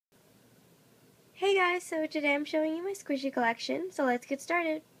Hey guys, so today I'm showing you my squishy collection, so let's get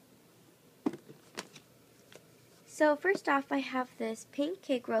started. So first off, I have this pink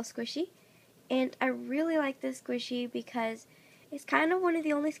cake roll squishy, and I really like this squishy because it's kind of one of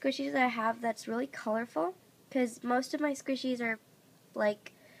the only squishies that I have that's really colorful, because most of my squishies are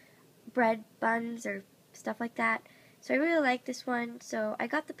like bread buns or stuff like that. So I really like this one, so I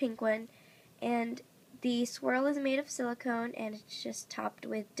got the pink one, and the swirl is made of silicone and it's just topped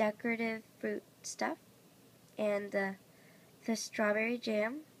with decorative fruit stuff and the strawberry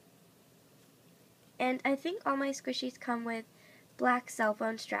jam. And I think all my squishies come with black cell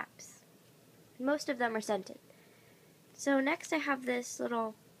phone straps. Most of them are scented. So next I have this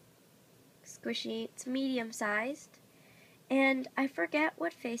little squishy. It's medium sized, and I forget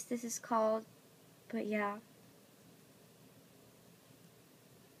what face this is called, but yeah.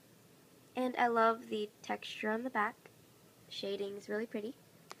 And I love the texture on the back. Shading is really pretty.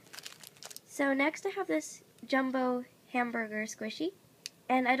 So next I have this jumbo hamburger squishy,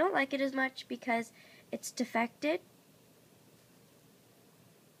 and I don't like it as much because it's defected,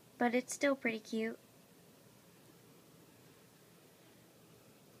 but it's still pretty cute.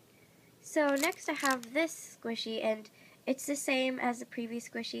 So next I have this squishy, and it's the same as the previous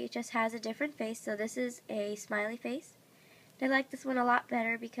squishy, it just has a different face. So this is a smiley face. I like this one a lot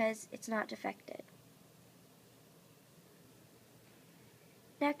better because it's not defected.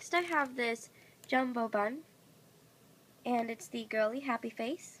 Next I have this jumbo bun, and it's the girly happy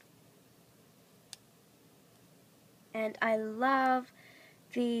face. And I love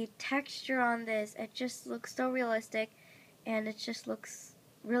the texture on this. It just looks so realistic, and it just looks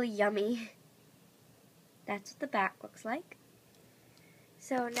really yummy. That's what the back looks like.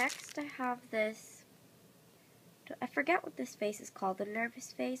 So next I have this, I forget what this face is called, the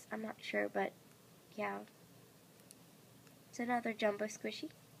nervous face, I'm not sure, but yeah. It's another jumbo squishy.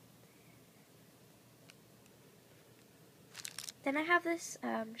 Then I have this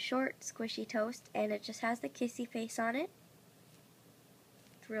short squishy toast, and it just has the kissy face on it.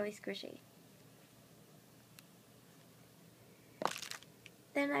 It's really squishy.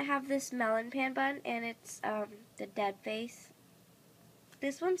 Then I have this melon pan bun, and it's the dead face.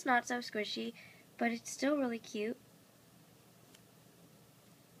 This one's not so squishy, but it's still really cute.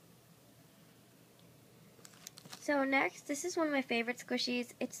 So next, this is one of my favorite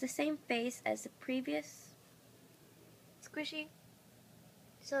squishies. It's the same face as the previous squishy,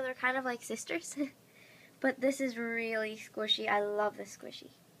 so they're kind of like sisters. But this is really squishy. I love this squishy.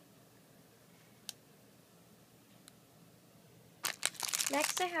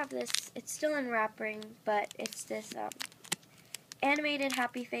 Next I have this, it's still in wrapping, but it's this animated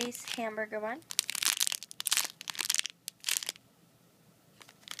happy face hamburger one.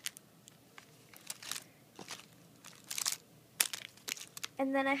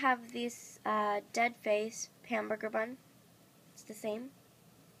 And then I have this dead face hamburger bun. It's the same.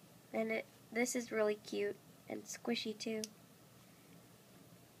 And this is really cute and squishy too.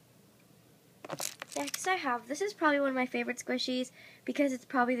 Next I have, this is probably one of my favorite squishies because it's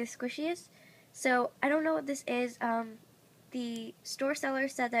probably the squishiest. So I don't know what this is. The store seller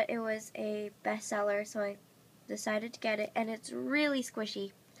said that it was a bestseller, so I decided to get it, and it's really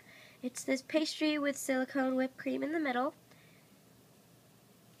squishy. It's this pastry with silicone whipped cream in the middle,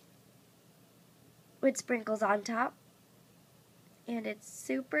 with sprinkles on top, and it's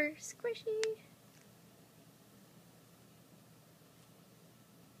super squishy.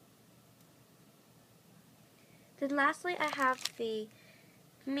 Then lastly I have the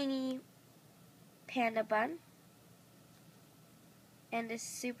mini panda bun, and it's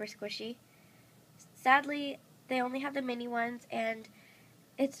super squishy. Sadly, they only have the mini ones, and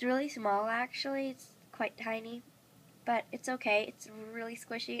it's really small actually. It's quite tiny, but it's okay. It's really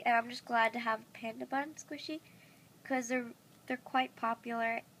squishy, and I'm just glad to have panda bun squishy because they're quite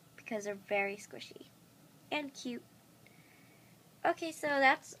popular because they're very squishy and cute. Okay, so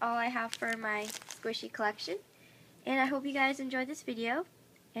that's all I have for my squishy collection, and I hope you guys enjoyed this video,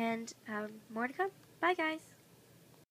 and more to come. Bye guys!